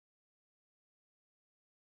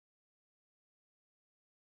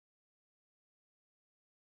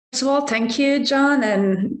First of all, thank you, John,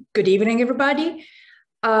 and good evening, everybody.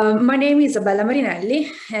 My name is Isabella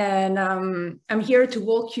Marinelli, and I'm here to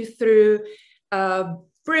walk you through a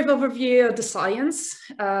brief overview of the science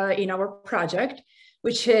in our project,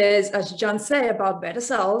 which is, as John said, about beta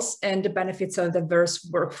cells and the benefits of a diverse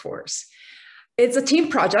workforce. It's a team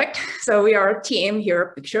project, so we are a team here,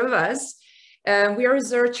 a picture of us. We are a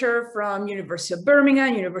researcher from University of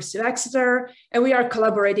Birmingham, University of Exeter, and we are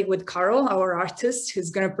collaborating with Carol, our artist,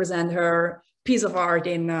 who's going to present her piece of art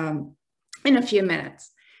in a few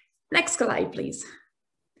minutes. Next slide, please.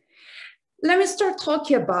 Let me start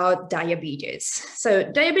talking about diabetes. So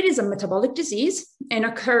diabetes is a metabolic disease and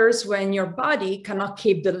occurs when your body cannot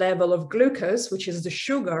keep the level of glucose, which is the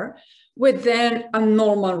sugar, within a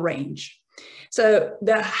normal range. So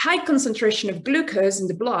the high concentration of glucose in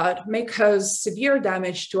the blood may cause severe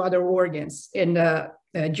damage to other organs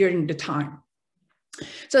during the time.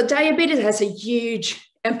 So diabetes has a huge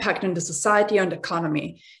impact on the society and the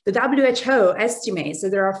economy. The WHO estimates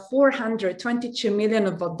that there are 422 million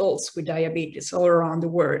of adults with diabetes all around the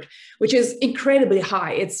world, which is incredibly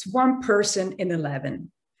high. It's 1 person in 11.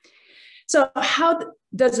 So how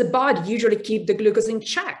does the body usually keep the glucose in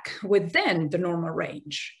check within the normal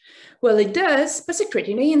range? Well, it does by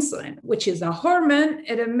secreting the insulin, which is a hormone,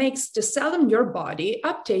 and it makes the cell in your body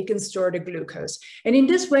uptake and store the glucose. And in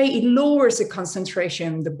this way, it lowers the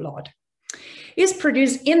concentration in the blood. It's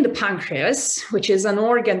produced in the pancreas, which is an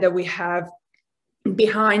organ that we have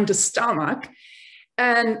behind the stomach.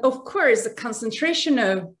 And of course, the concentration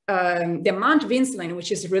of the amount of insulin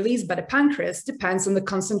which is released by the pancreas depends on the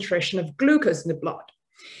concentration of glucose in the blood.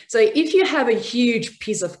 So if you have a huge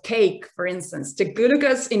piece of cake, for instance, the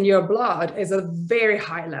glucose in your blood is a very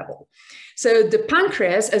high level. So the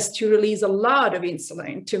pancreas has to release a lot of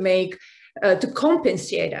insulin to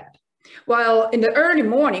compensate that. While in the early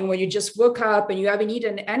morning, when you just woke up and you haven't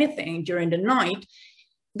eaten anything during the night,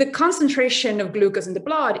 the concentration of glucose in the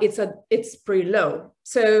blood, it's pretty low.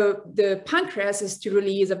 So the pancreas is to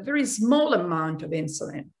release a very small amount of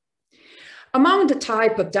insulin. Among the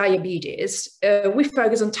type of diabetes, we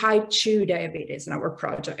focus on type 2 diabetes in our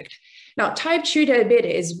project. Now, type 2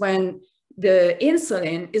 diabetes is when the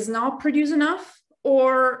insulin is not produced enough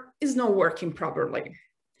or is not working properly.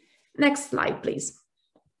 Next slide, please.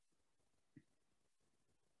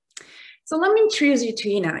 So let me introduce you to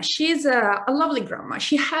Ina. She's a lovely grandma.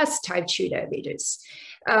 She has type 2 diabetes.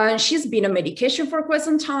 She's been on medication for quite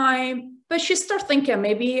some time, but she started thinking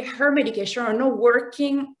maybe her medication are not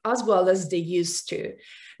working as well as they used to,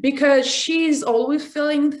 because she's always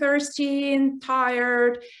feeling thirsty and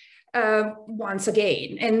tired once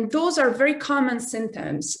again. And those are very common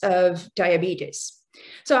symptoms of diabetes.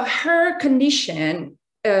 So her condition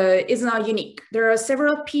is not unique. There are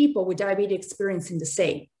several people with diabetes experiencing the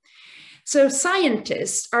same. So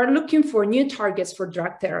scientists are looking for new targets for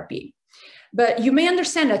drug therapy. But you may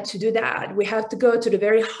understand that to do that, we have to go to the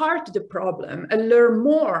very heart of the problem and learn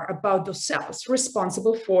more about those cells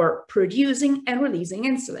responsible for producing and releasing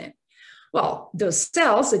insulin. Well, those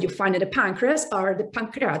cells that you find in the pancreas are the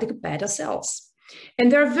pancreatic beta cells.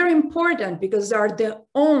 And they're very important because they are the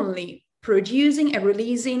only producing and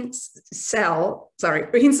releasing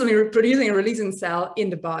insulin producing and releasing cell in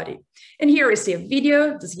the body. And here we see a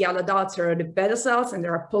video. These yellow dots are the beta cells, and they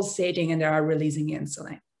are pulsating and they are releasing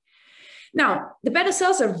insulin. Now, the beta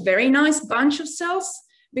cells are a very nice bunch of cells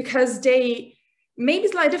because they may be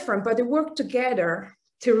slightly different, but they work together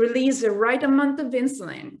to release the right amount of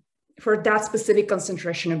insulin for that specific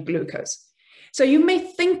concentration of glucose. So you may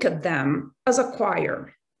think of them as a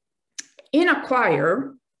choir. In a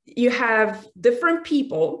choir, you have different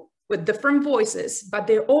people with different voices, but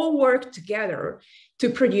they all work together to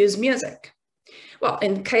produce music. Well,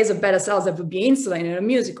 in the case of beta cells, that would be insulin and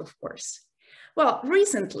music, of course. Well,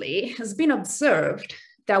 recently it has been observed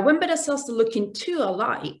that when beta cells are looking too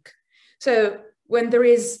alike, so when there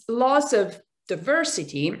is loss of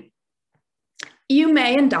diversity, you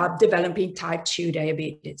may end up developing type 2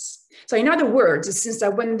 diabetes. So in other words, it seems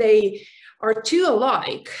that when they are too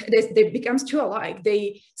alike, they become too alike,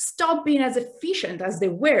 they stop being as efficient as they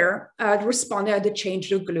were at responding to the change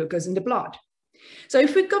of glucose in the blood. So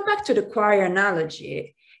if we go back to the choir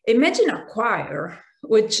analogy, imagine a choir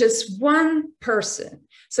with just one person,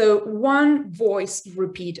 so one voice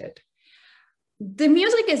repeated. The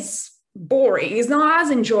music is boring, it's not as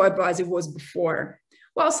enjoyable as it was before.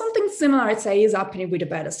 Well, something similar, I'd say, is happening with the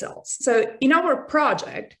beta cells. So in our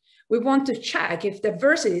project, we want to check if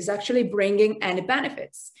diversity is actually bringing any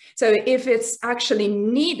benefits. So if it's actually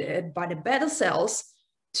needed by the beta cells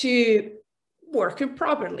to work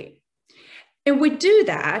properly. And we do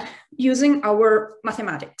that using our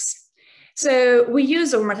mathematics. So we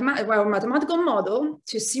use our mathematical model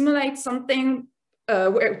to simulate something,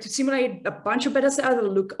 to simulate a bunch of beta cells that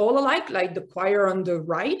look all alike, like the choir on the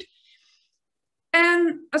right,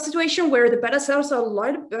 and a situation where the beta cells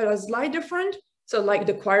are slightly different, so like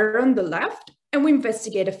the choir on the left, and we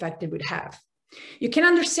investigate the effect it would have. You can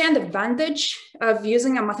understand the advantage of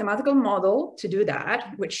using a mathematical model to do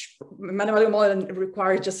that, which mathematical model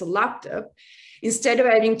requires just a laptop, instead of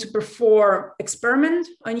having to perform experiment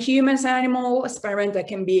on humans, animal experiment that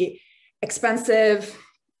can be expensive,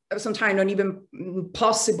 sometimes not even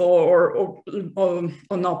possible or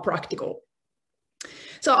not practical.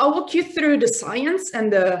 So I'll walk you through the science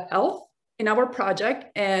and the health in our project,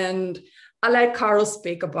 and I'll let Carol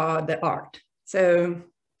speak about the art. So,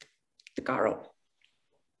 Carol.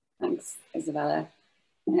 Thanks, Isabella.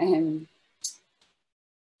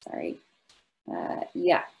 Sorry.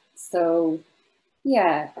 Yeah. So,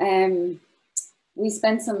 yeah, we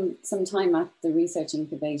spent some time at the research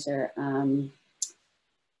incubator.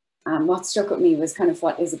 What struck with me was kind of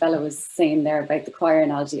what Isabella was saying there about the choir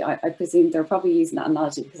analogy. I presume they're probably using that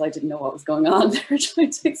analogy because I didn't know what was going on. They were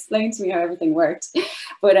trying to explain to me how everything worked.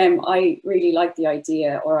 But I really liked the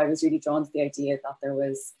idea, or I was really drawn to the idea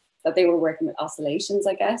that they were working with oscillations,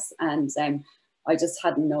 I guess. And I just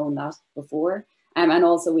hadn't known that before. And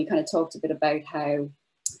also we kind of talked a bit about how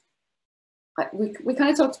we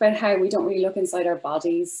kind of talked about how we don't really look inside our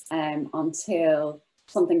bodies until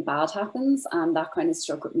something bad happens, and that kind of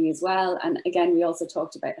struck with me as well. And again, we also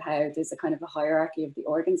talked about how there's a kind of a hierarchy of the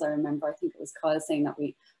organs. I remember, I think it was Kyle saying that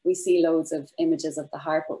we see loads of images of the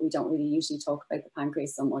heart, but we don't really usually talk about the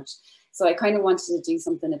pancreas so much. So I kind of wanted to do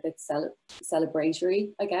something a bit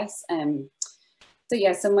celebratory, I guess. So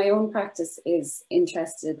yeah, so my own practice is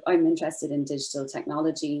I'm interested in digital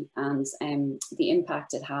technology and the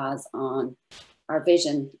impact it has on our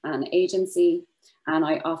vision and agency. And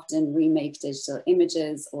I often remake digital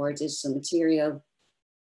images or digital material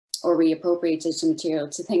or reappropriate digital material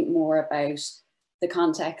to think more about the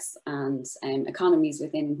context and economies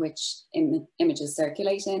within which images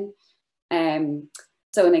circulate in.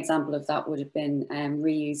 So an example of that would have been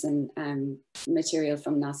reusing material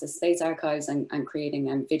from NASA's space archives and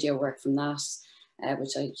creating video work from that,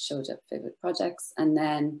 which I showed at Vivid Projects. And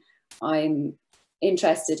then I'm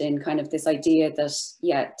interested in kind of this idea that,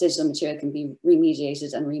 yeah, digital material can be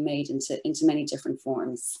remediated and remade into many different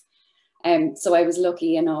forms. So I was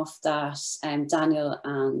lucky enough that Daniel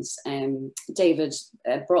and David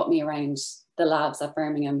brought me around the labs at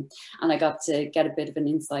Birmingham, and I got to get a bit of an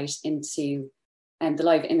insight into the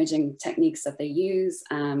live imaging techniques that they use.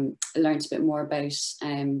 I learned a bit more about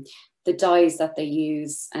the dyes that they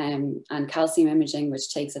use and calcium imaging,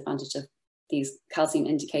 which takes advantage of these calcium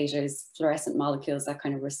indicators, fluorescent molecules that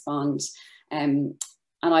kind of respond. And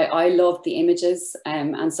I loved the images.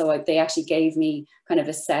 And so they actually gave me kind of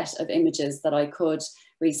a set of images that I could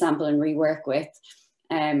resample and rework with.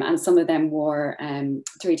 And some of them were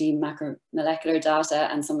 3D macromolecular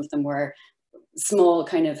data, and some of them were small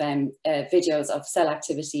kind of videos of cell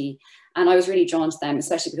activity. And I was really drawn to them,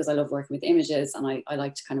 especially because I love working with images and I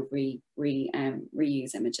like to kind of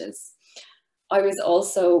reuse images. I was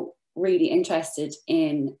also really interested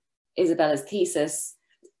in Isabella's thesis,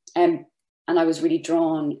 and I was really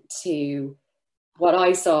drawn to what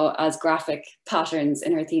I saw as graphic patterns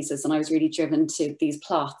in her thesis, and I was really driven to these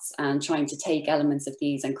plots and trying to take elements of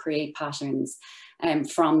these and create patterns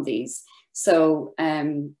from these. So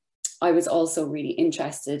I was also really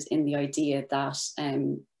interested in the idea that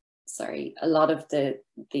a lot of the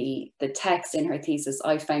text in her thesis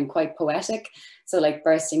I found quite poetic. So like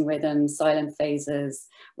bursting rhythms, silent phases,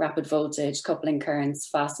 rapid voltage, coupling currents,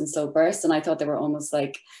 fast and slow bursts. And I thought they were almost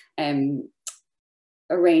like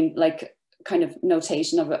arranged, like kind of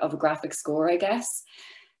notation of a graphic score, I guess.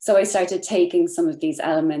 So I started taking some of these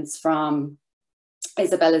elements from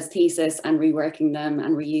Isabella's thesis and reworking them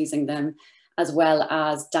and reusing them, as well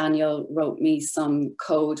as Daniel wrote me some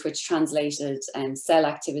code which translated cell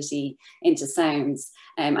activity into sounds.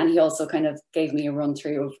 And he also kind of gave me a run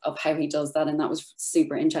through of how he does that. And that was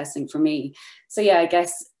super interesting for me. So yeah, I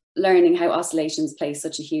guess learning how oscillations play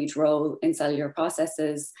such a huge role in cellular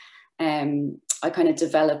processes, I kind of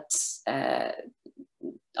developed, I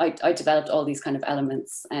developed all these kind of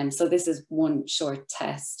elements. So this is one short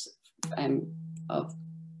test of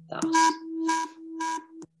that.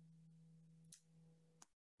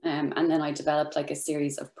 And then I developed like a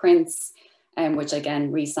series of prints, which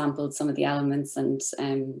again resampled some of the elements and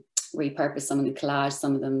repurposed some of the collage,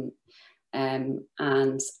 some of them.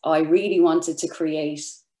 And I really wanted to create,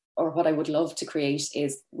 or what I would love to create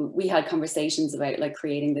is, we had conversations about like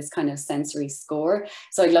creating this kind of sensory score.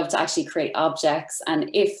 So I'd love to actually create objects, and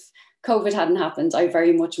if COVID hadn't happened, I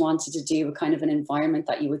very much wanted to do a kind of an environment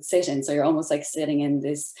that you would sit in. So you're almost like sitting in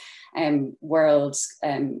this world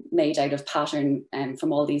made out of pattern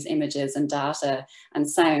from all these images and data and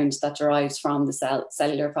sound that derives from the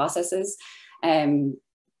cellular processes.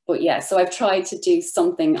 But yeah, so I've tried to do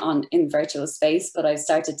something in virtual space, but I've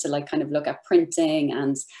started to like kind of look at printing,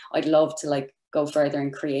 and I'd love to like go further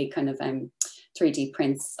and create kind of 3D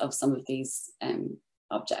prints of some of these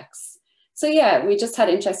objects. So yeah, we just had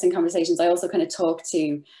interesting conversations. I also kind of talked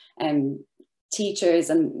to teachers,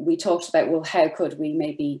 and we talked about, well, how could we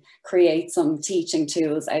maybe create some teaching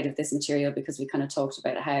tools out of this material, because we kind of talked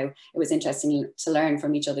about how it was interesting to learn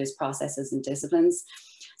from each other's processes and disciplines.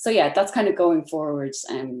 So yeah, that's kind of going forward,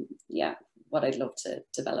 yeah, what I'd love to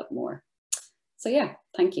develop more. So yeah,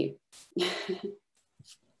 thank you.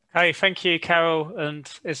 Hey, thank you, Carol and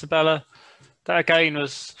Isabella. That again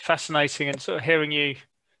was fascinating, and sort of hearing you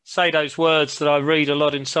say those words that I read a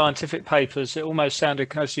lot in scientific papers, it almost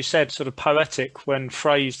sounded, as you said, sort of poetic when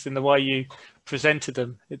phrased in the way you presented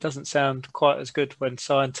them. It doesn't sound quite as good when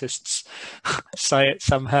scientists say it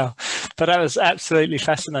somehow, but that was absolutely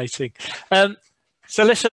fascinating. So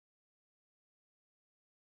listen,